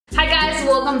guys,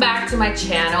 welcome back to my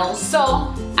channel.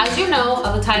 So as you know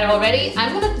of the title already,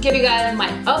 I'm gonna give you guys my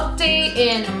update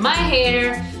in my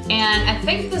hair, and I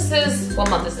think this is, what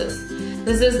month is this?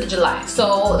 This is July,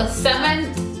 so the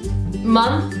 7th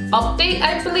month update,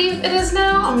 I believe it is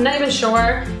now. I'm not even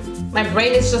sure. My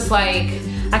brain is just like,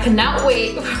 I cannot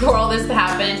wait for all this to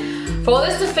happen, for all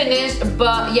this to finish.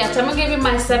 But yeah, so I'm gonna give you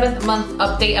my 7th month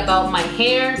update about my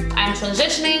hair. I'm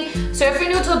transitioning, so if you're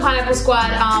new to the Pineapple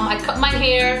Squad, I cut my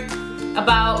hair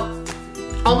about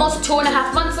almost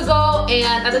 2.5 months ago,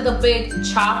 and I did the big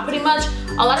chop pretty much.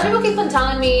 A lot of people keep on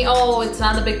telling me, oh, it's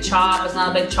not a big chop, it's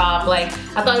not a big chop. Like,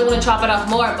 I thought you were gonna chop it off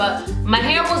more, but my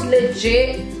hair was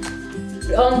legit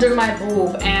under my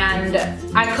boob, and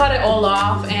I cut it all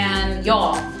off, and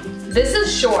y'all, this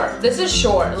is short. This is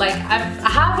short. Like, I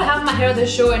haven't had my hair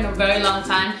this short in a very long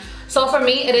time. So for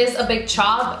me, it is a big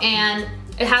chop, and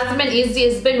it hasn't been easy.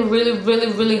 It's been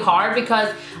really hard because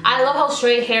I love how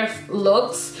straight hair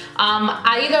looks.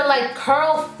 I either like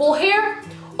curl full hair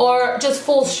or just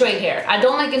full straight hair. I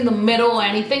don't like in the middle or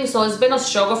anything, so it's been a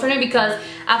struggle for me because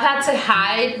I've had to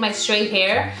hide my straight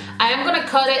hair. I am gonna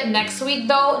cut it next week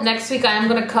though. Next week I am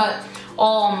gonna cut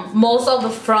most of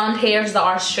the front hairs that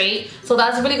are straight, so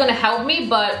that's really gonna help me.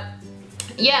 But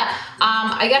yeah,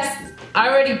 I guess I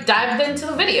already dived into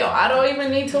the video. I don't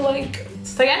even need to like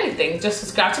say anything. Just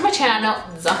subscribe to my channel.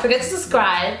 Don't forget to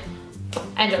subscribe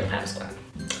and join the Pineapple Squad.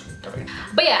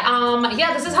 But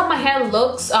yeah, this is how my hair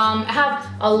looks. I have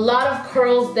a lot of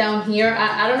curls down here.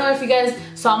 I don't know if you guys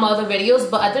saw my other videos,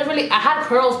 but I had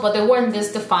curls, but they weren't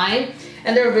this defined,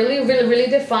 and they're really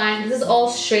defined. This is all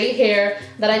straight hair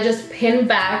that I just pin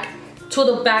back to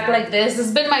the back like this. This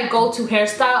has been my go-to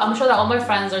hairstyle. I'm sure that all my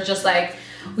friends are just like,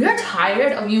 we are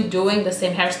tired of you doing the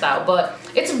same hairstyle, but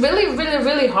it's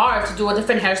really hard to do a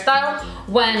different hairstyle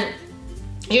when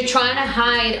you're trying to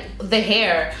hide the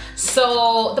hair.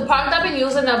 So the product I've been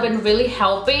using that have been really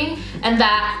helping, and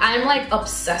that I'm like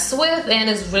obsessed with, and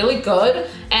it's really good,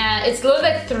 and it's literally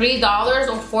like $3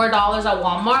 or $4 at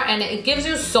Walmart, and it gives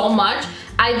you so much.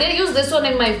 I did use this one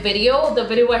in my video, the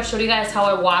video where I showed you guys how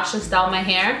I wash and style my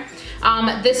hair.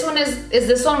 This one is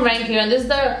this one right here, and this is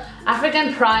the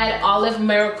African Pride Olive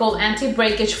Miracle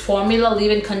Anti-Breakage Formula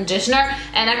Leave-In Conditioner,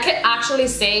 and I can actually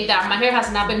say that my hair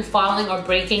has not been falling or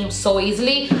breaking so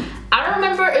easily. I don't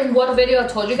remember in what video I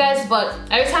told you guys, but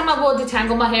every time I will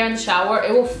detangle my hair in the shower,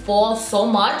 it will fall so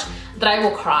much that I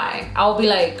will cry. I will be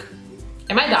like,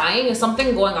 am I dying? Is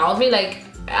something going on with me? Like,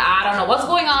 I don't know what's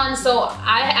going on. So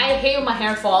I hate when my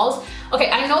hair falls. Okay,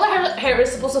 I know that hair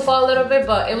is supposed to fall a little bit,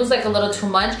 but it was like a little too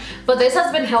much. But this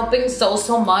has been helping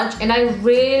so much, and I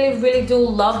really do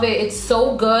love it. It's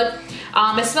so good.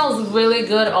 It smells really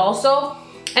good also.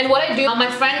 And what I do,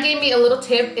 my friend gave me a little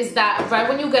tip, is that right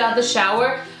when you get out of the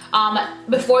shower,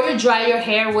 before you dry your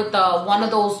hair with one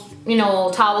of those, you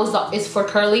know, towels that is for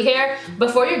curly hair,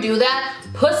 before you do that,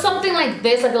 put something like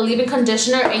this, like a leave-in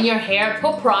conditioner in your hair.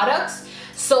 Put products.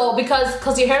 So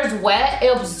because your hair is wet,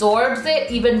 it absorbs it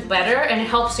even better, and it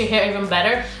helps your hair even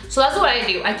better. So that's what I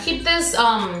do. I keep this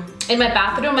in my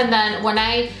bathroom, and then when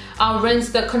I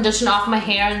rinse the conditioner off my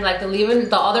hair and like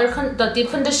the deep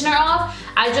conditioner off,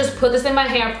 I just put this in my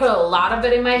hair, put a lot of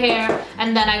it in my hair,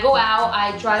 and then I go out,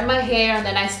 I dry my hair, and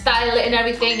then I style it and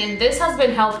everything. And this has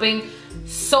been helping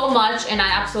so much, and I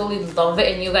absolutely love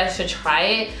it, and you guys should try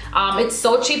it. It's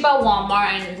so cheap at Walmart,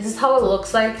 and this is how it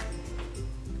looks like.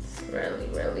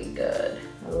 Really good.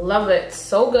 I love it.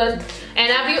 So good.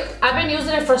 And I've been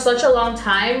using it for such a long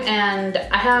time, and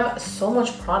I have so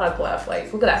much product left.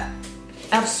 Like, look at that.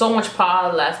 I have so much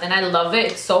product left, and I love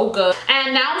it. It's so good.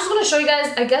 And now I'm just gonna show you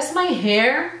guys, I guess, my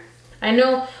hair. I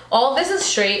know all this is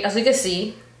straight, as you can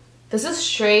see. This is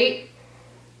straight.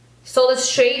 So the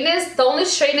straightness, the only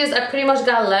straightness I pretty much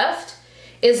got left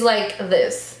is like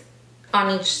this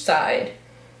on each side.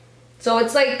 So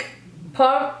it's like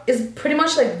is pretty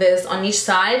much like this on each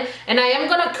side, and I am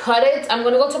gonna cut it. I'm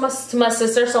gonna go to my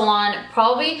sister's salon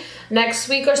probably next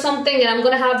week or something, and I'm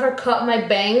gonna have her cut my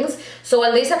bangs, so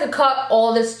at least I could cut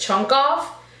all this chunk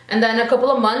off, and then in a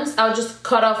couple of months I'll just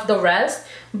cut off the rest.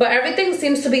 But everything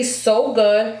seems to be so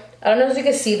good. I don't know if you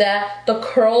can see that. The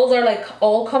curls are like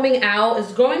all coming out.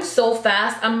 It's growing so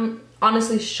fast. I'm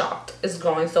honestly shocked it's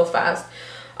growing so fast.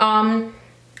 Like,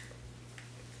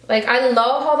 I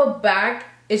love how the back,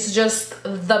 it's just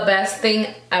the best thing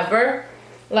ever.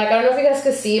 Like, I don't know if you guys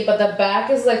can see, but the back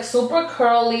is like super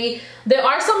curly. There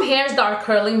are some hairs that are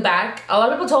curling back. A lot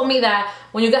of people told me that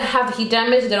when you have heat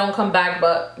damage, they don't come back,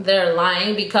 but they're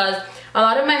lying, because a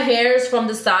lot of my hairs from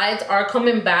the sides are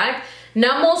coming back.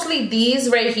 Not mostly these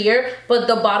right here, but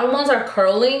the bottom ones are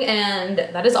curling, and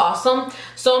that is awesome.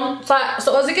 So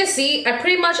as you can see, I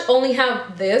pretty much only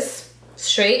have this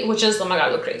straight, which is, oh my god,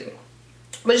 I look crazy,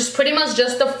 which is pretty much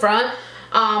just the front.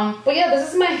 But yeah,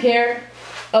 this is my hair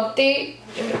update.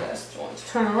 Give me this one to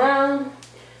turn around.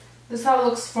 This is how it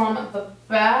looks from the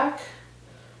back,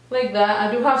 like that.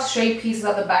 I do have straight pieces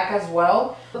at the back as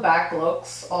well. The back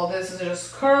looks, all this is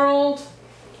just curled,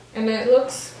 and it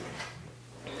looks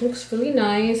really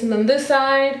nice. And then this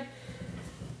side,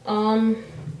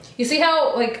 you see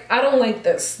how, like, I don't like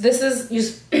this. This is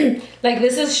just like,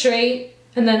 this is straight,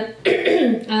 and then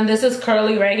and this is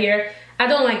curly right here. I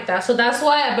don't like that, so that's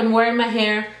why I've been wearing my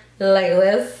hair like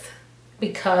this,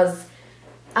 because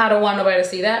I don't want nobody to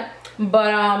see that.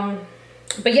 But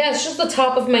yeah, it's just the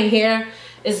top of my hair.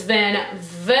 It's been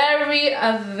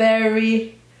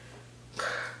very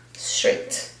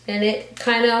straight, and it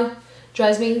kind of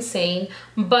drives me insane.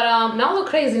 But now I look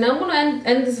crazy. Now I'm gonna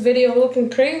end this video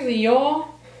looking crazy, y'all.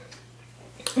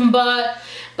 But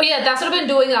yeah, that's what I've been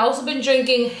doing. I've also been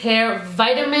drinking hair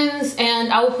vitamins,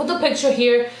 and I will put the picture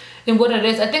here in what it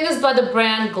is. I think it's by the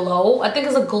brand Glow. I think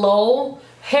it's a Glow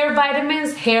hair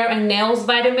vitamins, hair and nails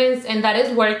vitamins, and that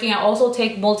is working. I also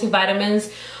take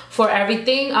multivitamins for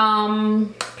everything.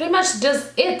 Pretty much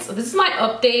just it. This is my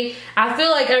update. I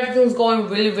feel like everything's going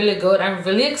really good. I'm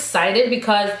really excited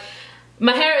because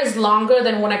my hair is longer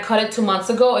than when I cut it 2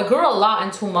 months ago. It grew a lot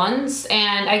in 2 months,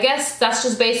 and I guess that's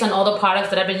just based on all the products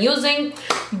that I've been using.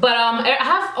 But I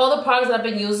have all the products that I've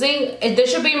been using. There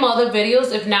should be more other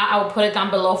videos. If not, I will put it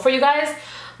down below for you guys.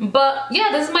 But yeah,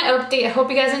 this is my update. I hope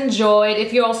you guys enjoyed.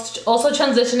 If you're also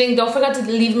transitioning, don't forget to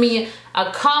leave me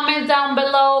a comment down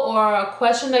below or a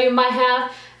question that you might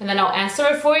have, and then I'll answer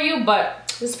it for you.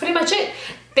 But this is pretty much it.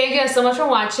 Thank you guys so much for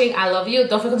watching. I love you.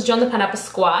 Don't forget to join the Pineapple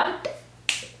Squad,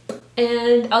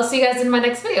 and I'll see you guys in my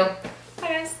next video.